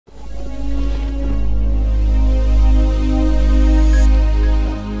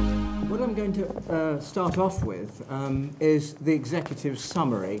start off with is the executive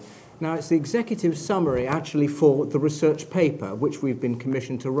summary. Now, it's the executive summary actually for the research paper, which we've been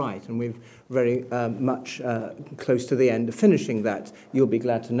commissioned to write, and we're very much close to the end of finishing that. You'll be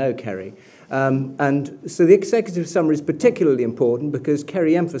glad to know, Kerry. And so the executive summary is particularly important because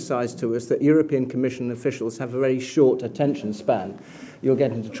Kerry emphasised to us that European Commission officials have a very short attention span. You'll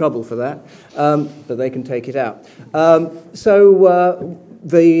get into trouble for that, but they can take it out.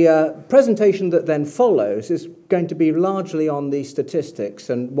 The presentation that then follows is going to be largely on the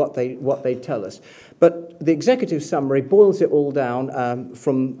statistics and what they tell us. But the executive summary boils it all down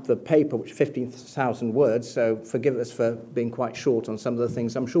from the paper, which is 15,000 words, so forgive us for being quite short on some of the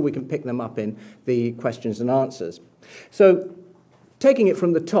things. I'm sure we can pick them up in the questions and answers. So, taking it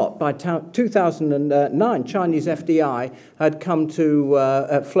from the top, by 2009, Chinese FDI had come to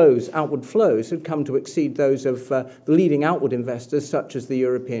outward flows had come to exceed those of the leading outward investors, such as the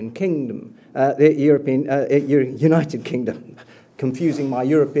European Kingdom, United Kingdom. Confusing my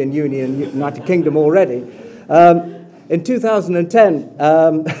European Union, United Kingdom already. In 2010,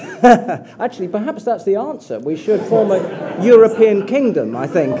 actually, perhaps that's the answer. We should form a European kingdom, I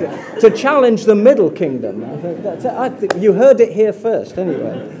think, to challenge the Middle Kingdom. I think you heard it here first,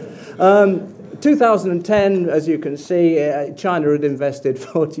 anyway. 2010, as you can see, China had invested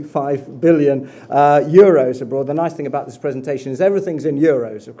 45 billion euros abroad. The nice thing about this presentation is everything's in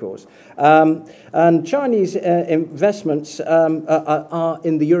euros, of course. And Chinese investments are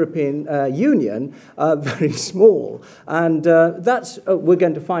in the European Union very small. And we're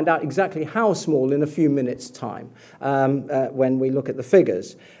going to find out exactly how small in a few minutes' time when we look at the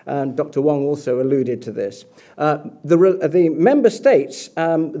figures. And Dr. Wang also alluded to this. The member states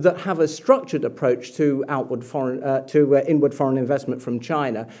that have a structured approach to inward foreign investment from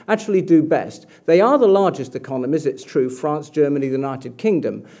China actually do best. They are the largest economies, it's true, France, Germany, the United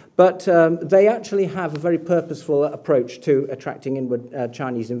Kingdom, but they actually have a very purposeful approach to attracting inward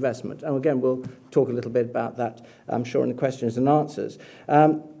Chinese investment. And again, we'll talk a little bit about that, I'm sure, in the questions and answers.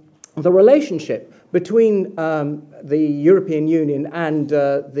 The relationship between the European Union and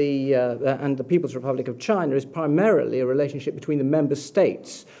the People's Republic of China is primarily a relationship between the member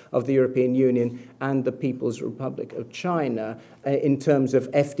states of the European Union and the People's Republic of China in terms of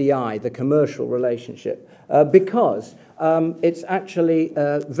FDI, the commercial relationship, because it's actually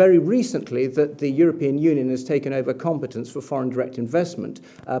very recently that the European Union has taken over competence for foreign direct investment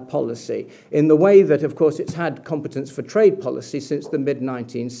policy, in the way that, of course, it's had competence for trade policy since the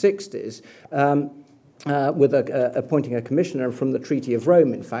mid-1960s. With appointing a commissioner from the Treaty of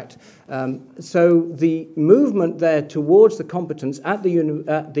Rome, in fact. So the movement there towards the competence at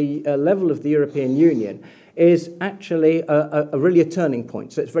the level of the European Union is actually really a turning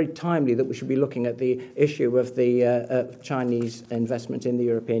point. So it's very timely that we should be looking at the issue of the Chinese investment in the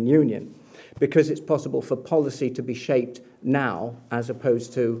European Union, because it's possible for policy to be shaped now as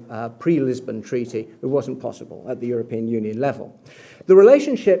opposed to pre-Lisbon Treaty. It wasn't possible at the European Union level. The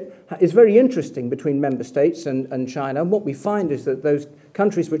relationship is very interesting between member states and China. And what we find is that those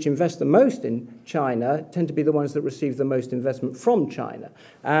countries which invest the most in China tend to be the ones that receive the most investment from China.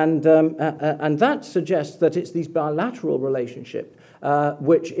 And that suggests that it's these bilateral relationship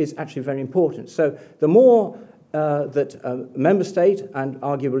which is actually very important. So the more that a member state, and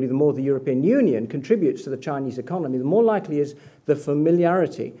arguably the more the European Union contributes to the Chinese economy, the more likely is the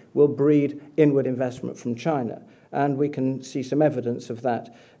familiarity will breed inward investment from China. And we can see some evidence of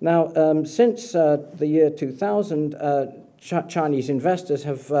that. Now, since the year 2000, Chinese investors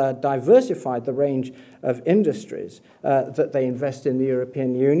have diversified the range of industries that they invest in the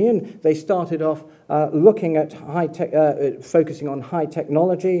European Union. They started off looking at focusing on high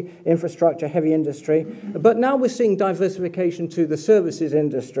technology, infrastructure, heavy industry. But now we're seeing diversification to the services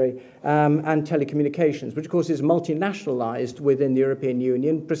industry and telecommunications, which of course is multinationalized within the European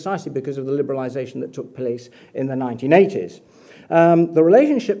Union precisely because of the liberalization that took place in the 1980s. The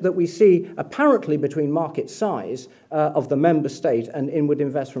relationship that we see apparently between market size of the member state and inward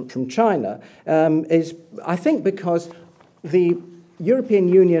investment from China is, I think, because the European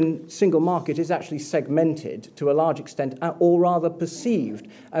Union single market is actually segmented to a large extent, or rather perceived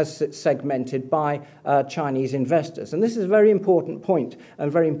as segmented by Chinese investors. And this is a very important point, and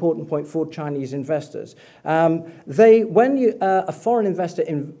a very important point for Chinese investors. When a foreign investor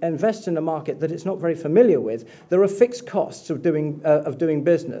invests in a market that it's not very familiar with, there are fixed costs of doing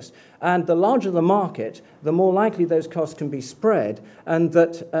business. And the larger the market, the more likely those costs can be spread, and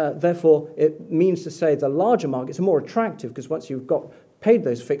that, therefore, it means to say the larger markets are more attractive, because once you've got paid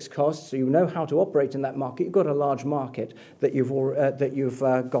those fixed costs, so you know how to operate in that market, you've got a large market that you've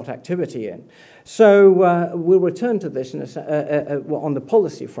got activity in. So we'll return to this on the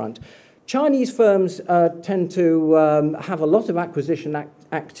policy front. Chinese firms tend to have a lot of acquisition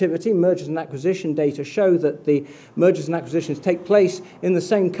activity. Mergers and acquisition data show that the mergers and acquisitions take place in the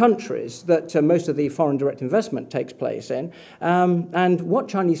same countries that most of the foreign direct investment takes place in. And what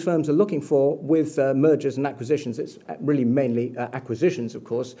Chinese firms are looking for with mergers and acquisitions, it's really mainly acquisitions, of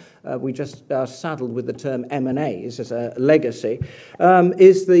course. We just are saddled with the term M&As as a legacy,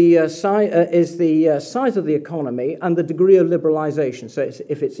 is the size of the economy and the degree of liberalization. So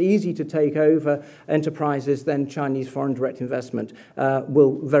if it's easy to take over enterprises, then Chinese foreign direct investment will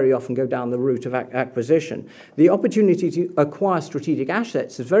very often go down the route of acquisition. The opportunity to acquire strategic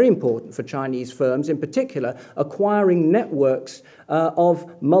assets is very important for Chinese firms, in particular acquiring networks of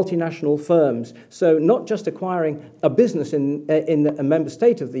multinational firms. So not just acquiring a business in a member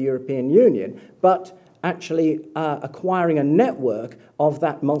state of the European Union, but actually acquiring a network of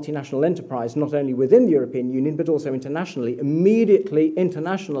that multinational enterprise, not only within the European Union, but also internationally, immediately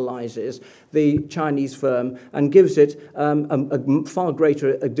internationalizes the Chinese firm and gives it a far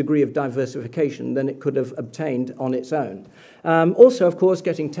greater degree of diversification than it could have obtained on its own. Also, of course,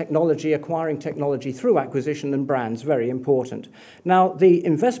 getting technology, acquiring technology through acquisition and brands, very important. Now, the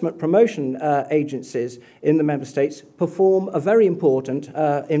investment promotion agencies in the member states perform a very important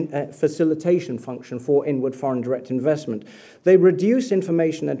facilitation function for inward foreign direct investment. They reduce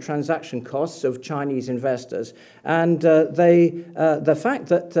information and transaction costs of Chinese investors, and the fact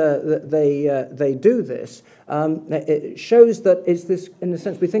that they do this it shows that it's this, in a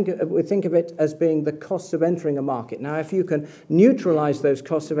sense, we think of it as being the costs of entering a market. Now, if you can neutralize those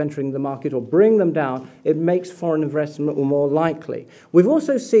costs of entering the market or bring them down, it makes foreign investment more likely. We've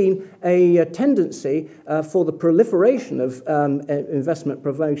also seen a tendency for the proliferation of investment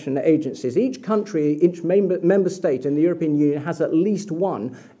promotion agencies. Each country, each member state in the European Union has at least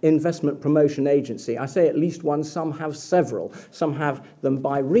one investment promotion agency. I say at least one, some have several. Some have them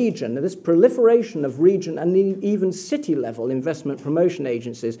by region. This proliferation of region and even city-level investment promotion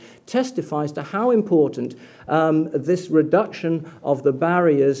agencies testifies to how important this reduction of the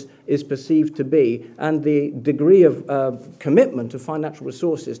barriers is perceived to be, and the degree of commitment of financial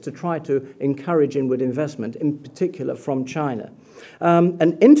resources to try to encourage inward investment, in particular from China.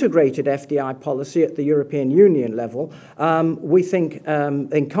 An integrated FDI policy at the European Union level, we think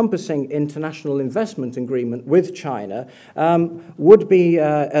encompassing international investment agreement with China would be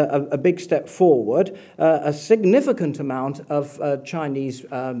a big step forward. A significant amount of Chinese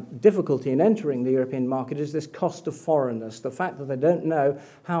difficulty in entering the European market is this cost of foreignness, the fact that they don't know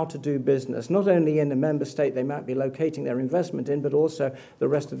how to do business, not only in the member state they might be locating their investment in, but also the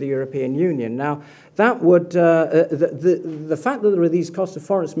rest of the European Union. Now, that would, the fact that there are these costs of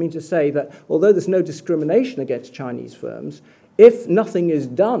foreignness mean to say that although there's no discrimination against Chinese firms, if nothing is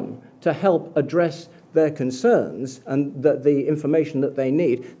done to help address their concerns and the information that they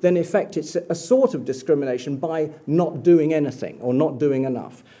need, then in effect it's a sort of discrimination by not doing anything or not doing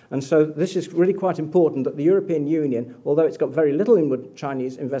enough. And so this is really quite important that the European Union, although it's got very little inward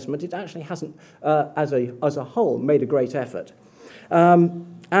Chinese investment, it actually hasn't, as a whole, made a great effort.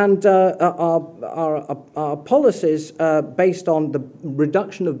 And our policies based on the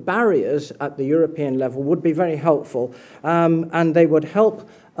reduction of barriers at the European level would be very helpful, and they would help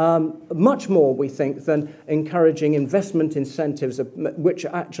much more, we think, than encouraging investment incentives, which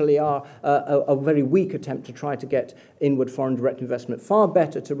actually are a very weak attempt to try to get inward foreign direct investment. Far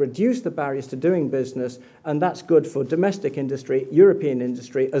better to reduce the barriers to doing business, and that's good for domestic industry, European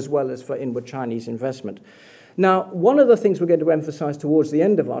industry, as well as for inward Chinese investment. Now, one of the things we're going to emphasize towards the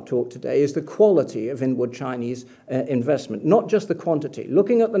end of our talk today is the quality of inward Chinese investment, not just the quantity.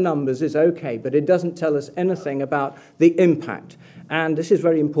 Looking at the numbers is okay, but it doesn't tell us anything about the impact. And this is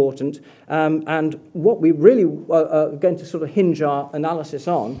very important. And what we really are going to sort of hinge our analysis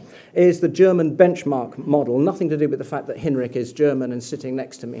on is the German benchmark model, nothing to do with the fact that Hinrich is German and sitting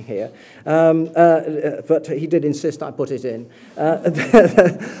next to me here. But he did insist I put it in.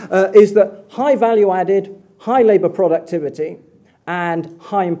 Is that high value added, high labor productivity, and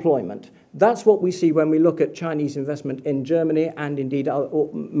high employment. That's what we see when we look at Chinese investment in Germany and indeed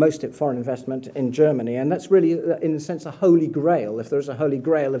most foreign investment in Germany. And that's really, in a sense, a holy grail, if there's a holy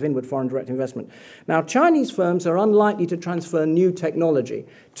grail of inward foreign direct investment. Now, Chinese firms are unlikely to transfer new technology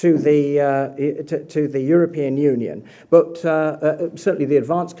to the European Union, but certainly the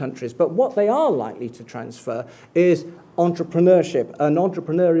advanced countries. But what they are likely to transfer is entrepreneurship, an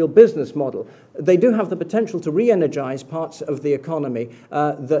entrepreneurial business model. They do have the potential to re-energize parts of the economy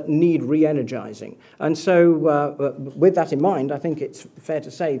that need re-energizing. And so with that in mind, I think it's fair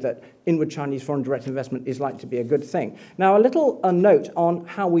to say that inward Chinese foreign direct investment is likely to be a good thing. Now, a little note on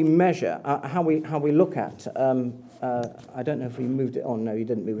how we measure, how we look at I don't know if we moved it on. No, you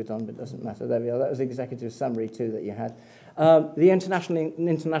didn't move it on, but it doesn't matter. There we are. That was the executive summary too that you had. The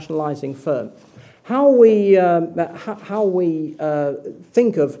internationalizing firm. How we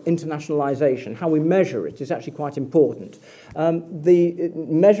think of internationalization, how we measure it, is actually quite important.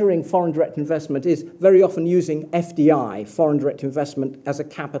 Measuring foreign direct investment is very often using FDI, foreign direct investment, as a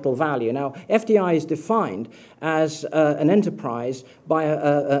capital value. Now, FDI is defined as an enterprise by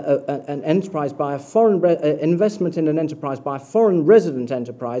a foreign investment in an enterprise by a foreign resident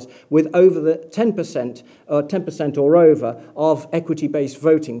enterprise with over the 10% or over of equity-based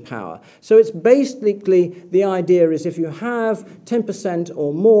voting power. So it's basically the idea is if you have 10%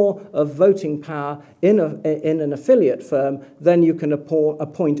 or more of voting power in an affiliate firm, then you can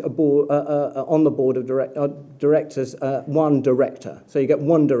appoint a board, on the board of directors one director. So you get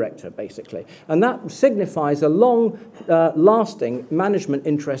one director, basically. And that signifies a long-lasting management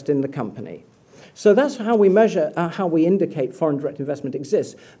interest in the company. So that's how we measure, how we indicate foreign direct investment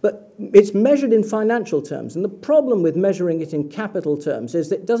exists. But it's measured in financial terms. And the problem with measuring it in capital terms is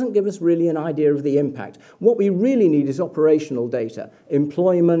that it doesn't give us really an idea of the impact. What we really need is operational data.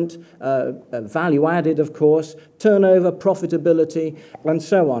 Employment, value added, of course, turnover, profitability, and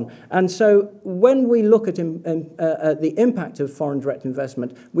so on. And so when we look at the impact of foreign direct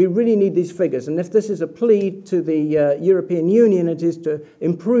investment, we really need these figures. And if this is a plea to the European Union, it is to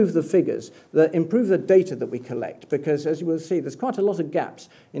improve the figures, improve the data that we collect, because as you will see, there's quite a lot of gaps.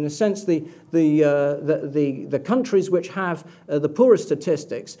 In a sense, the countries which have the poorest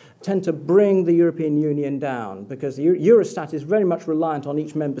statistics tend to bring the European Union down, because the Eurostat is very much reliant on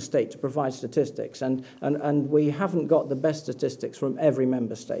each member state to provide statistics, and we haven't got the best statistics from every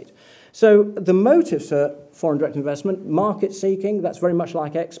member state. So the motives for foreign direct investment: market seeking, that's very much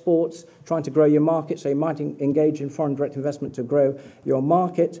like exports, trying to grow your market, so you might engage in foreign direct investment to grow your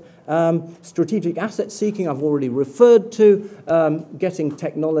market. Strategic asset seeking, I've already referred to, getting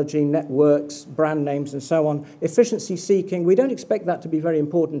technology, networks, brand names, and so on. Efficiency seeking, we don't expect that to be very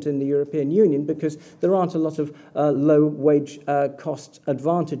important in the European Union because there aren't a lot of low-wage cost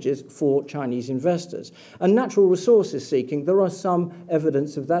advantages for Chinese investors. And natural resources seeking, there are some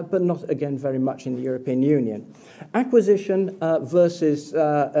evidence of that, but not, again, very much in the European Union. Acquisition versus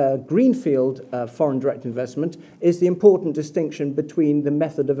greenfield foreign direct investment is the important distinction between the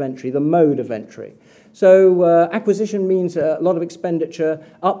method of entry, the mode of entry. So acquisition means a lot of expenditure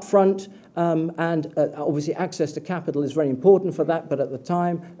up front, and obviously access to capital is very important for that, but at the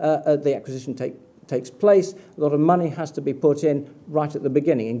time the acquisition takes place, a lot of money has to be put in right at the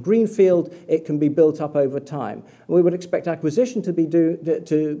beginning. In greenfield, it can be built up over time. We would expect acquisition to be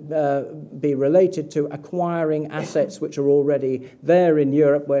related to acquiring assets which are already there in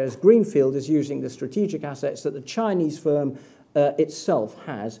Europe, whereas greenfield is using the strategic assets that the Chinese firm itself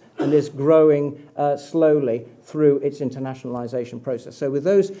has and is growing slowly through its internationalization process. So with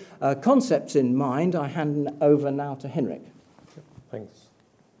those concepts in mind, I hand over now to Hinrich. Thanks.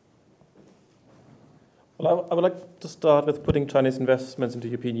 Well, I would like to start with putting Chinese investments into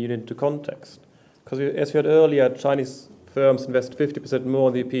the European Union into context. Because as we heard earlier, Chinese firms invest 50% more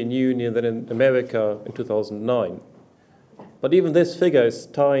in the European Union than in America in 2009. But even this figure is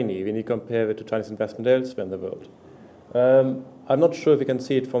tiny when you compare it to Chinese investment elsewhere in the world. I'm not sure if you can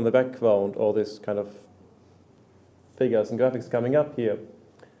see it from the background or this kind of figures and graphics coming up here.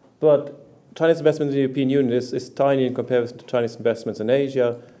 But Chinese investment in the European Union is tiny in comparison to Chinese investments in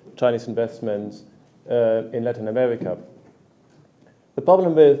Asia, Chinese investments in Latin America. The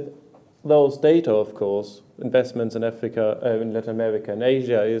problem with those data, of course, investments in Africa, in Latin America and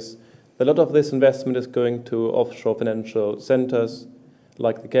Asia, is a lot of this investment is going to offshore financial centers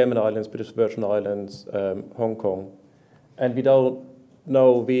like the Cayman Islands, British Virgin Islands, Hong Kong. And we don't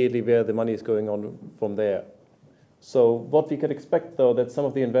know really where the money is going on from there. So what we can expect, though, that some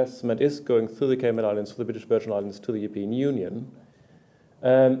of the investment is going through the Cayman Islands, through the British Virgin Islands to the European Union.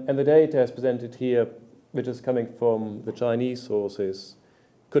 And the data as presented here, which is coming from the Chinese sources,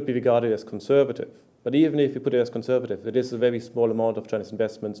 could be regarded as conservative. But even if you put it as conservative, it is a very small amount of Chinese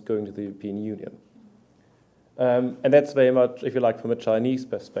investments going to the European Union. And that's very much, if you like, from a Chinese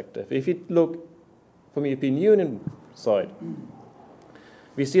perspective. If you look from the European Union side,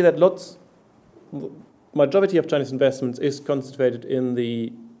 we see that majority of Chinese investments is concentrated in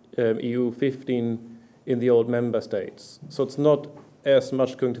the EU 15 in the old member states. So it's not as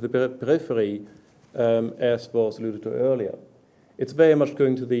much going to the periphery as was alluded to earlier. It's very much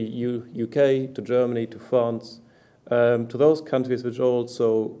going to the UK, to Germany, to France, to those countries which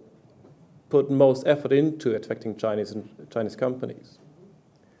also put most effort into attracting Chinese companies.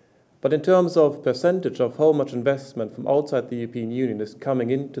 But in terms of percentage of how much investment from outside the European Union is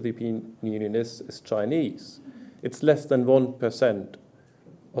coming into the European Union is Chinese, it's less than 1%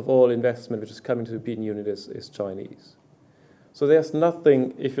 of all investment which is coming to the European Union is Chinese. So there's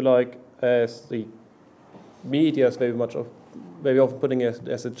nothing, if you like, as the media is very often putting it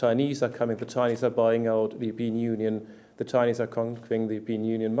as the Chinese are coming, the Chinese are buying out the European Union, the Chinese are conquering the European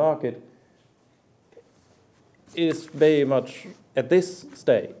Union market, is very much at this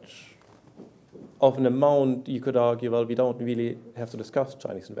stage of an amount you could argue, well, we don't really have to discuss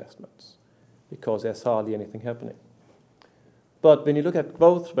Chinese investments because there's hardly anything happening. But when you look at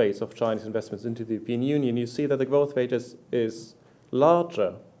growth rates of Chinese investments into the European Union, you see that the growth rate is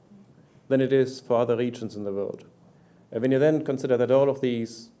larger than it is for other regions in the world. And when you then consider that all of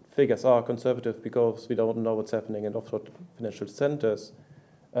these figures are conservative because we don't know what's happening in offshore financial centers,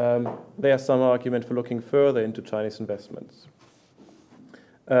 there's some argument for looking further into Chinese investments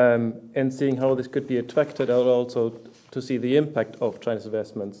and seeing how this could be attracted, or also to see the impact of Chinese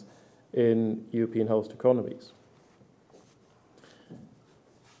investments in European host economies.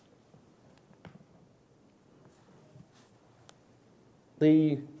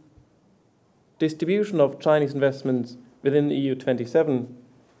 The distribution of Chinese investments within the EU 27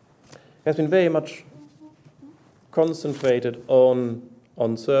 has been very much concentrated on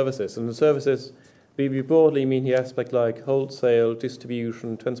services. And the services, we broadly mean here aspects like wholesale,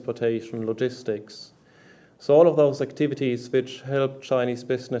 distribution, transportation, logistics. So all of those activities which help Chinese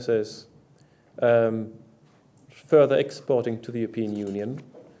businesses further exporting to the European Union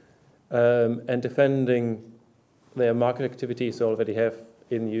and defending their market activities they already have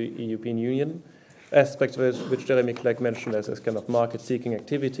in the European Union, aspects which Jeremy Clegg mentioned as kind of market-seeking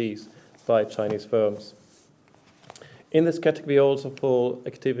activities by Chinese firms. In this category also fall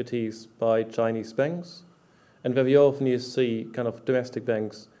activities by Chinese banks, and very often you see kind of domestic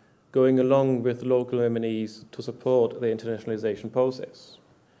banks going along with local MNEs to support the internationalization process.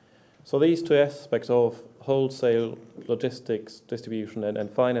 So these two aspects of wholesale, logistics, distribution, and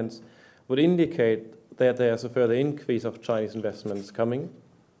finance would indicate that there's a further increase of Chinese investments coming,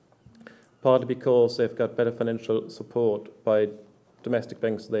 partly because they've got better financial support by domestic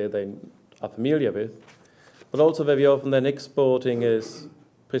banks they are familiar with, but also very often then exporting is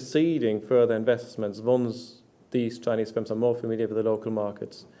preceding further investments. Once these Chinese firms are more familiar with the local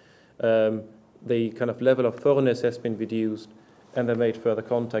markets, the kind of level of foreignness has been reduced and they made further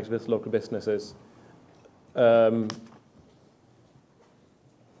contacts with local businesses. And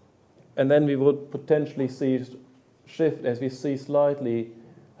then we would potentially see shift, as we see slightly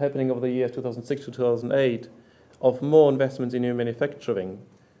happening over the years 2006 to 2008, of more investments in new manufacturing,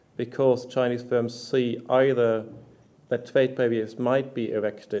 because Chinese firms see either that trade barriers might be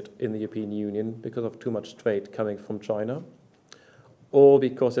erected in the European Union because of too much trade coming from China, or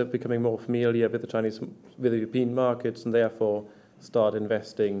because they're becoming more familiar with the European markets and therefore start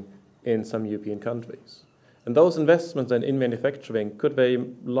investing in some European countries. And those investments then in manufacturing could very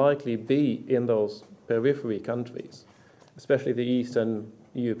likely be in those periphery countries, especially the Eastern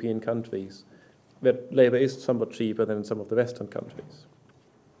European countries, where labor is somewhat cheaper than in some of the Western countries.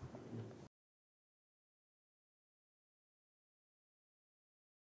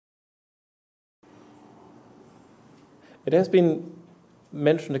 It has been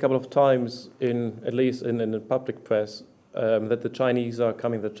mentioned a couple of times, at least in the public press, that the Chinese are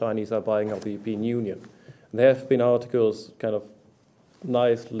coming, the Chinese are buying out the European Union. There have been articles kind of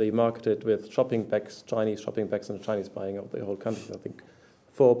nicely marketed with shopping bags, Chinese shopping bags, and the Chinese buying out the whole country. I think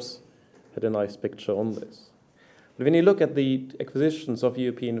Forbes had a nice picture on this. But when you look at the acquisitions of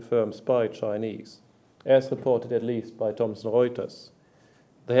European firms by Chinese, as reported at least by Thomson Reuters,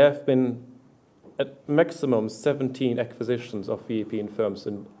 there have been at maximum 17 acquisitions of European firms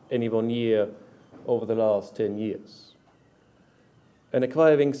in any 1 year over the last 10 years. And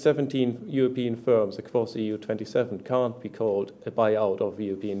acquiring 17 European firms across EU 27 can't be called a buyout of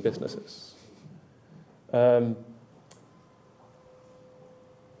European businesses. The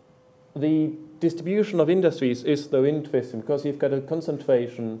distribution of industries is, though, interesting because you've got a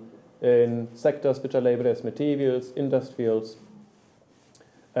concentration in sectors which are labeled as materials, industrials,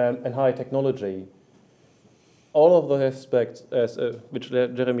 and high technology. All of those aspects, which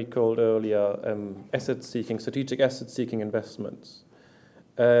Jeremy called earlier, asset-seeking, strategic asset-seeking investments.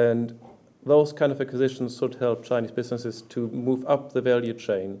 And those kind of acquisitions should help Chinese businesses to move up the value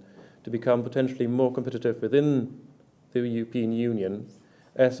chain, to become potentially more competitive within the European Union,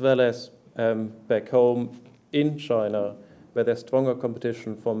 as well as back home in China, where there's stronger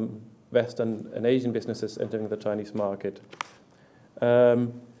competition from Western and Asian businesses entering the Chinese market.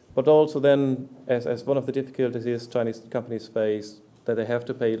 But also then, as one of the difficulties Chinese companies face, that they have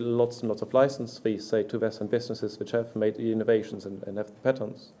to pay lots and lots of license fees, say, to Western businesses which have made innovations and have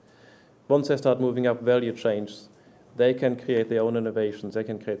patents. Once they start moving up value chains, they can create their own innovations, they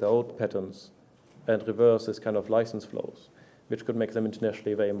can create their own patents, and reverse this kind of license flows, which could make them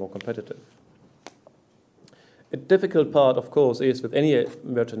internationally way more competitive. A difficult part, of course, is with any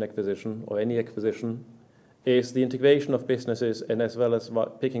merger and acquisition or any acquisition, is the integration of businesses and as well as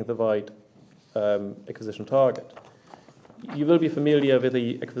picking the right acquisition target. You will be familiar with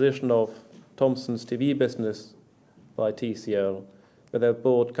the acquisition of Thomson's TV business by TCL, where they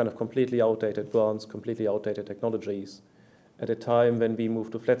bought kind of completely outdated brands, completely outdated technologies. At a time when we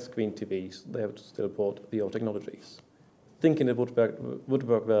moved to flat screen TVs, they have still bought the old technologies, thinking it would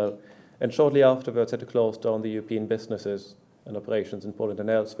work well, and shortly afterwards had to close down the European businesses and operations in Poland and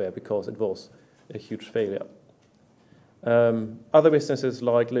elsewhere because it was a huge failure. Other businesses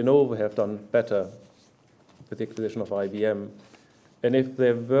like Lenovo have done better with the acquisition of IBM, and if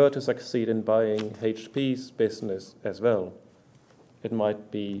they were to succeed in buying HP's business as well, it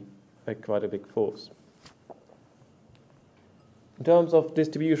might be quite a big force. In terms of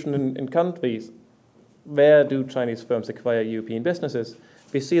distribution in countries, where do Chinese firms acquire European businesses?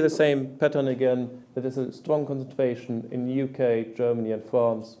 We see the same pattern again, that there's a strong concentration in UK, Germany, and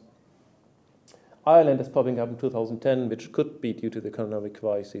France. Ireland is popping up in 2010, which could be due to the economic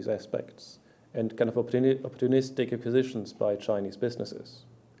crisis aspects and kind of opportunistic acquisitions by Chinese businesses.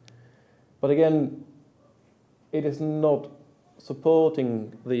 But again, it is not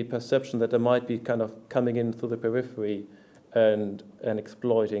supporting the perception that there might be kind of coming in through the periphery and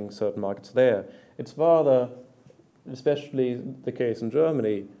exploiting certain markets there. It's rather, especially the case in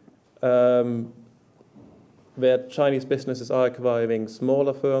Germany, where Chinese businesses are acquiring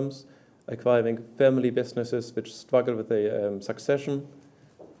smaller firms, acquiring family businesses which struggle with the succession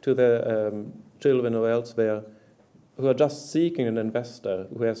to their children or elsewhere, who are just seeking an investor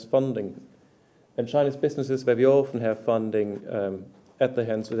who has funding. And Chinese businesses very often have funding at their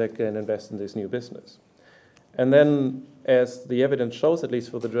hands so they can invest in this new business. And then, as the evidence shows, at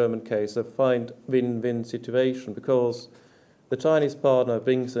least for the German case, a find win-win situation, because the Chinese partner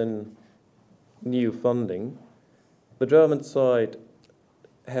brings in new funding. The German side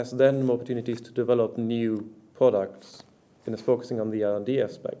has then more opportunities to develop new products and is focusing on the R&D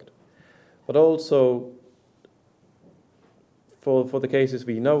aspect. But also, for the cases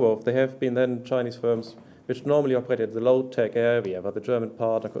we know of, there have been then Chinese firms which normally operate in the low-tech area, but the German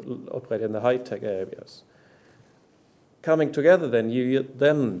partner could operate in the high-tech areas. Coming together then, you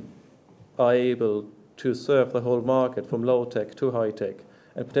then are able to serve the whole market from low-tech to high-tech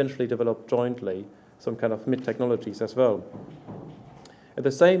and potentially develop jointly some kind of mid-technologies as well. At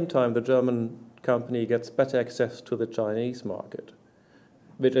the same time, the German company gets better access to the Chinese market,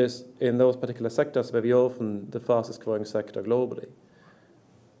 which is in those particular sectors very often the fastest growing sector globally.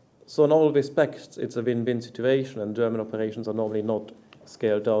 So in all respects, it's a win-win situation, and German operations are normally not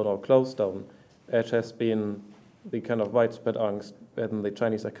scaled down or closed down, as has been the kind of widespread angst when the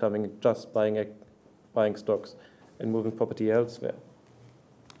Chinese are coming, just buying stocks and moving property elsewhere.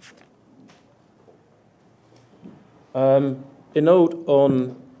 A note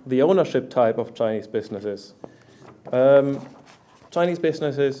on the ownership type of Chinese businesses. Chinese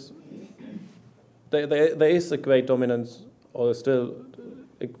businesses, there is a great dominance, or still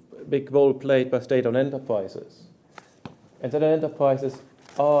a big role played by state-owned enterprises. And state-owned enterprises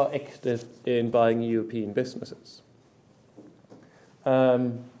are active in buying European businesses.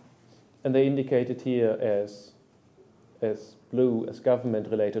 And they indicated here as blue as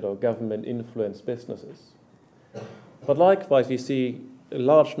government-related or government-influenced businesses. But likewise, we see a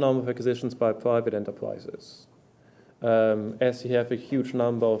large number of acquisitions by private enterprises, as you have a huge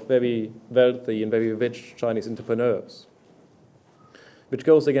number of very wealthy and very rich Chinese entrepreneurs, which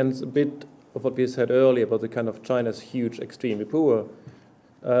goes against a bit of what we said earlier about the kind of China's huge, extremely poor.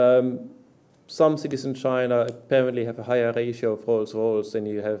 Some cities in China apparently have a higher ratio of Rolls-Royce than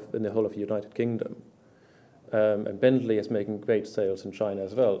you have in the whole of the United Kingdom. And Bentley is making great sales in China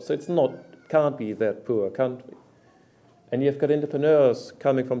as well. So can't be that poor a country. And you've got entrepreneurs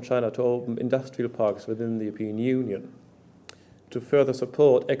coming from China to open industrial parks within the European Union to further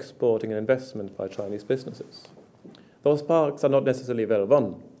support exporting and investment by Chinese businesses. Those parks are not necessarily well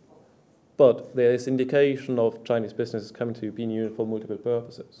run, but there is indication of Chinese businesses coming to the European Union for multiple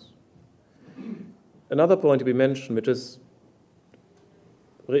purposes. Another point to be mentioned, which is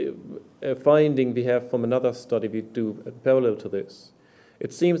a finding we have from another study we do parallel to this,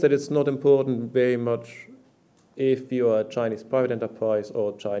 it seems that it's not important very much if you are a Chinese private enterprise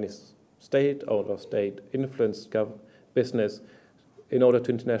or Chinese state-owned or state-influenced business in order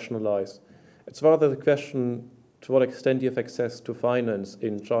to internationalize. It's rather the question to what extent you have access to finance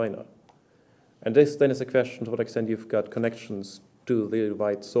in China. And this then is a question to what extent you've got connections to the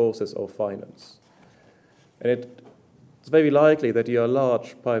right sources of finance. And it's very likely that you're a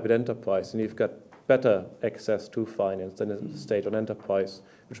large private enterprise and you've got better access to finance than a state-owned enterprise,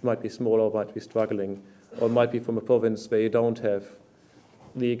 which might be smaller or might be struggling, or might be from a province where you don't have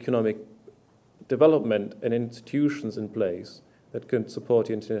the economic development and institutions in place that can support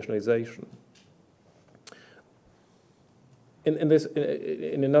your internationalization. In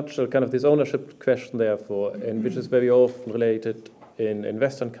a nutshell, kind of this ownership question, therefore, and which is very often related in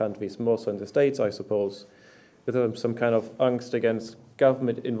Western countries, more so in the States, I suppose, with some kind of angst against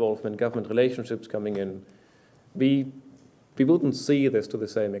government involvement, government relationships coming in, we wouldn't see this to the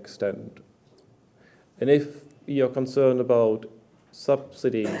same extent. And if you're concerned about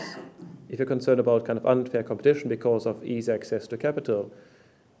subsidies, if you're concerned about kind of unfair competition because of easy access to capital,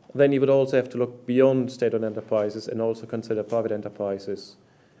 then you would also have to look beyond state-owned enterprises and also consider private enterprises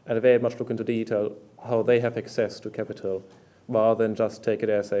and very much look into detail how they have access to capital rather than just take it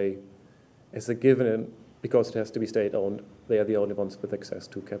as a given because it has to be state-owned. They are the only ones with access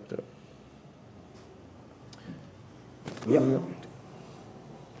to capital. Yep.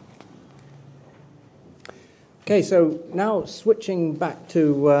 Okay, so now switching back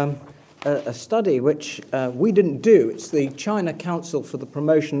to a study which we didn't do. It's the China Council for the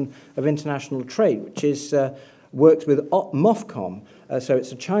Promotion of International Trade, which is works with MOFCOM. So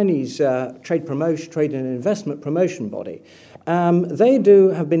it's a Chinese trade and investment promotion body. They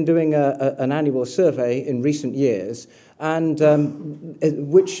have been doing an annual survey in recent years, and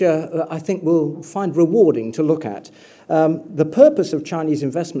which I think we'll find rewarding to look at. The purpose of Chinese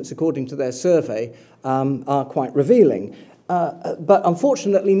investments, according to their survey, are quite revealing. But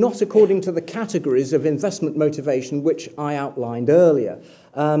unfortunately not according to the categories of investment motivation which I outlined earlier.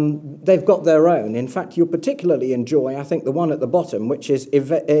 They've got their own. In fact, you'll particularly enjoy, I think, the one at the bottom, which is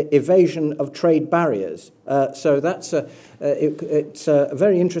evasion of trade barriers. So that's it's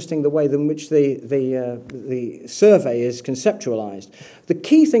very interesting the way in which the survey is conceptualized. The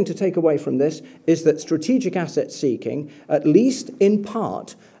key thing to take away from this is that strategic asset seeking, at least in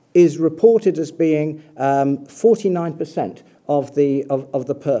part, is reported as being 49% of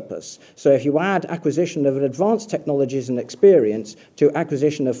the purpose. So if you add acquisition of advanced technologies and experience to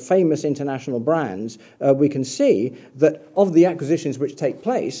acquisition of famous international brands, we can see that of the acquisitions which take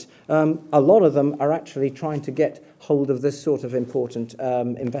place, a lot of them are actually trying to get hold of this sort of important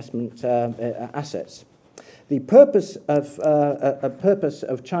investment assets. The purpose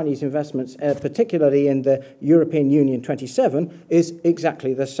of Chinese investments, particularly in the European Union 27, is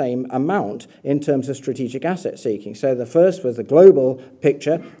exactly the same amount in terms of strategic asset seeking. So the first was the global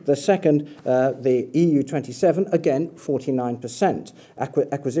picture. The second, the EU 27, again, 49%.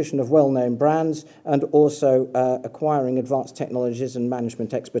 Acquisition of well-known brands and also acquiring advanced technologies and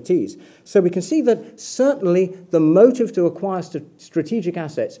management expertise. So we can see that certainly the motive to acquire strategic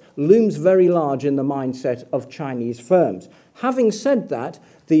assets looms very large in the mindset of Chinese firms. Having said that,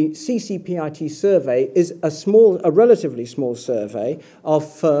 the CCPIT survey is a relatively small survey of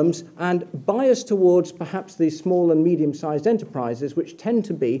firms and biased towards perhaps the small and medium-sized enterprises, which tend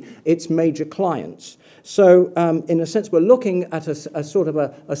to be its major clients. So, in a sense, we're looking at a sort of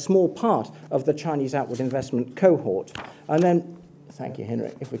a small part of the Chinese outward investment cohort. And then, thank you,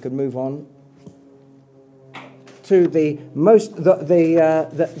 Hinrich, if we could move on to the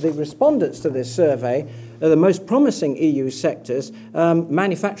respondents to this survey. The most promising EU sectors,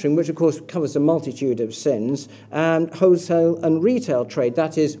 manufacturing, which of course covers a multitude of sins, and wholesale and retail trade,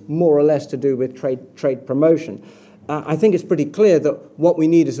 that is more or less to do with trade promotion. I think it's pretty clear that what we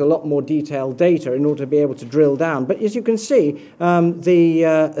need is a lot more detailed data in order to be able to drill down. But as you can see,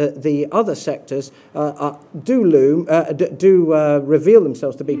 the other sectors do reveal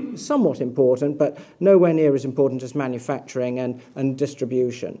themselves to be somewhat important, but nowhere near as important as manufacturing and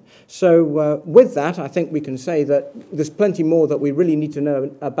distribution. So with that, I think we can say that there's plenty more that we really need to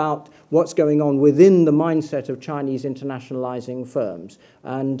know about what's going on within the mindset of Chinese internationalizing firms.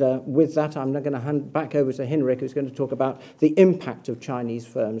 And with that, I'm now going to hand back over to Hinrich, who's going to talk about the impact of Chinese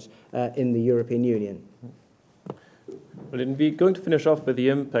firms in the European Union. Well, we're going to finish off with the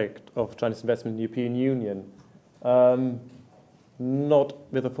impact of Chinese investment in the European Union, not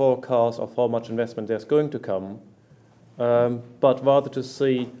with a forecast of how much investment there's going to come, but rather to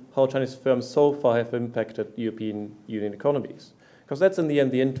see how Chinese firms so far have impacted European Union economies. Because that's in the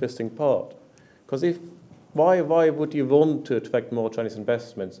end the interesting part. Because why would you want to attract more Chinese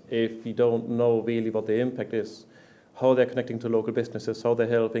investments if you don't know really what the impact is, how they're connecting to local businesses, how they're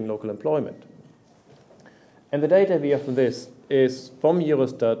helping local employment? And the data we have from this is from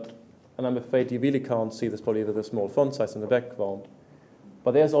Eurostat, and I'm afraid you really can't see this probably with a small font size in the background.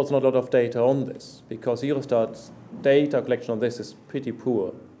 But there's also not a lot of data on this, because Eurostat's data collection on this is pretty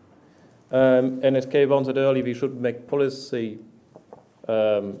poor. And as Kay Vaughan said earlier, we should make policy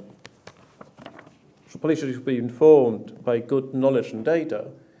should be informed by good knowledge and data,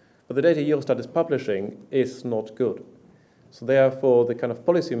 but the data Eurostat is publishing is not good. So therefore, the kind of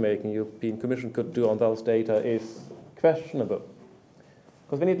policy making European Commission could do on those data is questionable.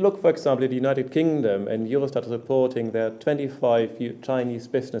 Because when you look, for example, at the United Kingdom, and Eurostat is reporting there are 25 Chinese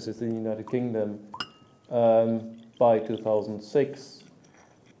businesses in the United Kingdom by 2006,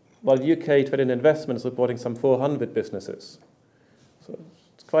 while UK Trade and Investment is reporting some 400 businesses. So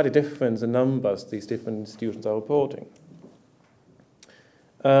it's quite a difference in numbers these different institutions are reporting.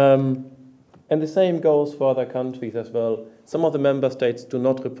 And the same goes for other countries as well. Some of the member states do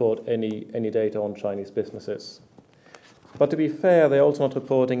not report any data on Chinese businesses. But to be fair, they're also not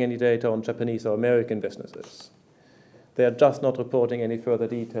reporting any data on Japanese or American businesses. They are just not reporting any further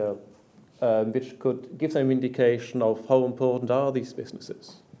detail, which could give some indication of how important are these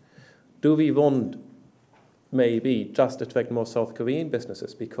businesses. Do we want, maybe, just attract more South Korean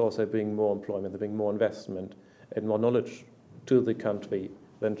businesses because they bring more employment, they bring more investment and more knowledge to the country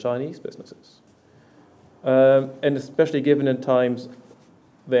than Chinese businesses? And especially given in times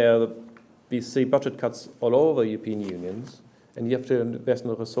where we see budget cuts all over European unions, and you have to invest in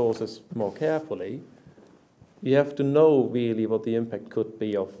the resources more carefully, you have to know really what the impact could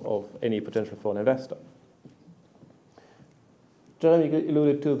be of any potential foreign investor. Jeremy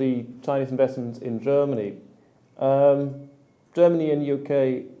alluded to the Chinese investments in Germany. Germany and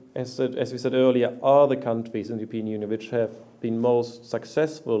UK, as we said earlier, are the countries in the European Union which have been most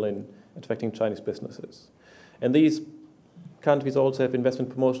successful in attracting Chinese businesses. And these countries also have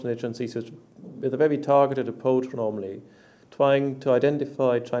investment promotion agencies with a very targeted approach normally, trying to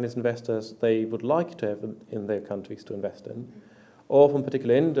identify Chinese investors they would like to have in their countries to invest in, or from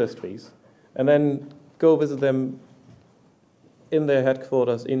particular industries, and then go visit them in their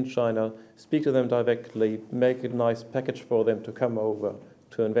headquarters in China, speak to them directly, make a nice package for them to come over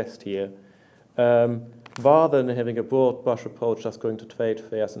to invest here, rather than having a broad brush approach, just going to trade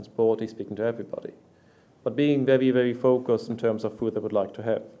fairs and broadly speaking to everybody, but being very, very focused in terms of who they would like to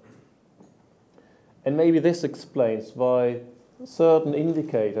have. And maybe this explains why certain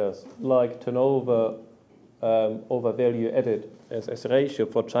indicators like turnover over value added as a ratio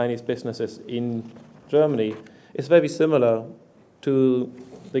for Chinese businesses in Germany is very similar to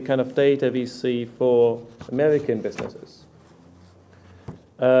the kind of data we see for American businesses.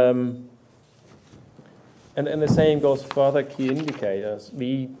 And the same goes for other key indicators.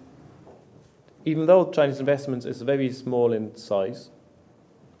 Even though Chinese investments is very small in size,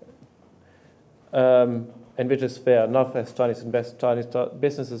 and which is fair enough, as Chinese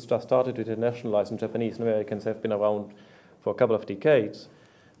businesses just started to internationalize, and Japanese and Americans have been around for a couple of decades.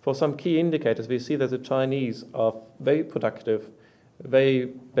 For some key indicators, we see that the Chinese are very productive, very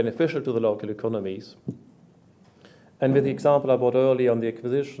beneficial to the local economies. And with the example I brought earlier on the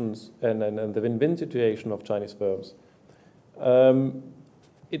acquisitions and the win-win situation of Chinese firms,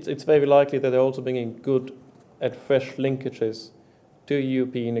 it's very likely that they're also bringing good and fresh linkages to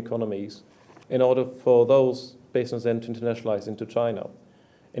European economies in order for those businesses then to internationalize into China.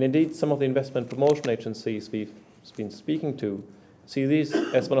 And indeed, some of the investment promotion agencies we've been speaking to see this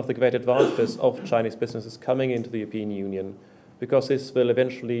as one of the great advantages of Chinese businesses coming into the European Union, because this will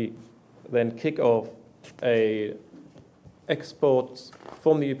eventually then kick off exports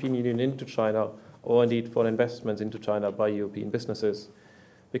from the European Union into China, or indeed foreign investments into China by European businesses,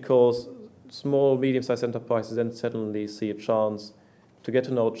 because small, medium-sized enterprises then suddenly see a chance to get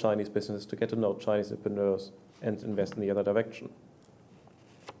to know Chinese businesses, to get to know Chinese entrepreneurs, and invest in the other direction.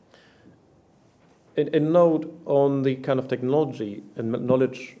 A note on the kind of technology and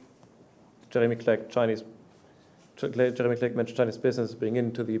knowledge Jeremy Clegg mentioned Chinese businesses being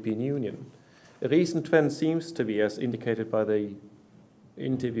into the European Union. A recent trend seems to be, as indicated by the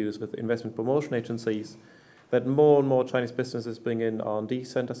interviews with investment promotion agencies, that more and more Chinese businesses bring in R&D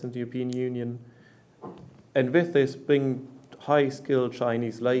centers in the European Union, and with this bring high-skilled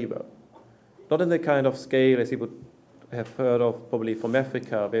Chinese labor. Not in the kind of scale as you would have heard of probably from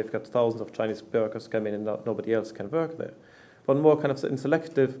Africa, where they've got thousands of Chinese workers come in and nobody else can work there. But more kind of in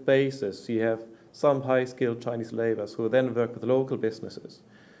selective basis, you have some high-skilled Chinese laborers who then work with local businesses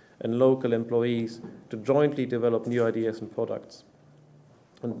and local employees to jointly develop new ideas and products.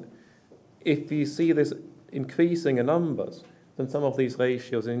 And if we see this increasing in numbers, then some of these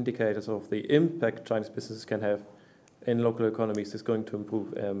ratios and indicators of the impact Chinese businesses can have in local economies is going to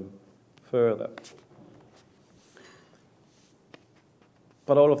improve further.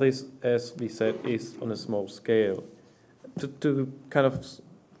 But all of this, as we said, is on a small scale. To kind of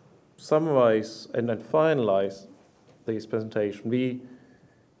summarize and then finalize this presentation, we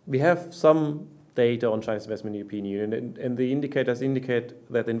We have some data on Chinese investment in the European Union, and the indicators indicate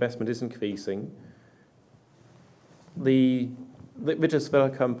that investment is increasing, which is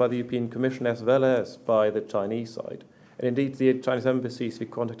welcomed by the European Commission as well as by the Chinese side. And indeed, the Chinese embassies we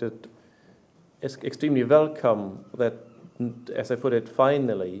contacted is extremely welcome that, as I put it,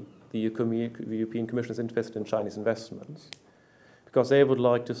 finally, the European Commission is interested in Chinese investments, because they would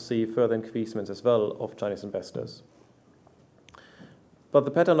like to see further increasements as well of Chinese investors. But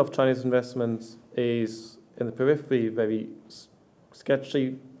the pattern of Chinese investments is, in the periphery, very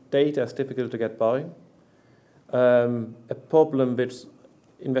sketchy. Data is difficult to get by. A problem which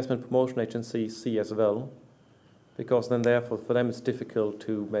investment promotion agencies see as well, because then therefore for them it's difficult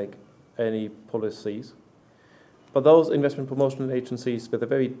to make any policies. But those investment promotion agencies with a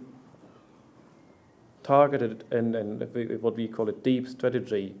very targeted and what we call a deep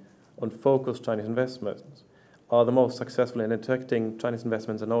strategy on focused Chinese investments are the most successful in attracting Chinese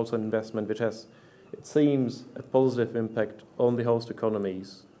investments, and also an investment which has, it seems, a positive impact on the host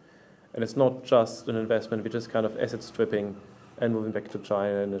economies. And it's not just an investment which is kind of asset stripping and moving back to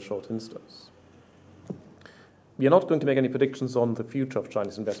China in a short instance. We are not going to make any predictions on the future of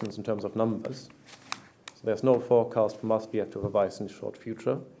Chinese investments in terms of numbers. So there's no forecast from us we have to revise in the short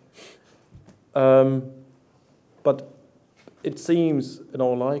future. But it seems, in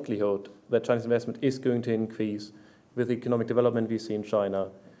all likelihood, that Chinese investment is going to increase with the economic development we see in China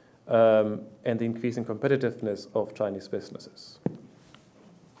and the increasing competitiveness of Chinese businesses.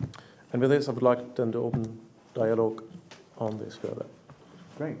 And with this, I would like then to open dialogue on this further.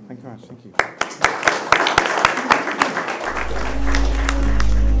 Great, thank you very much. Thank you.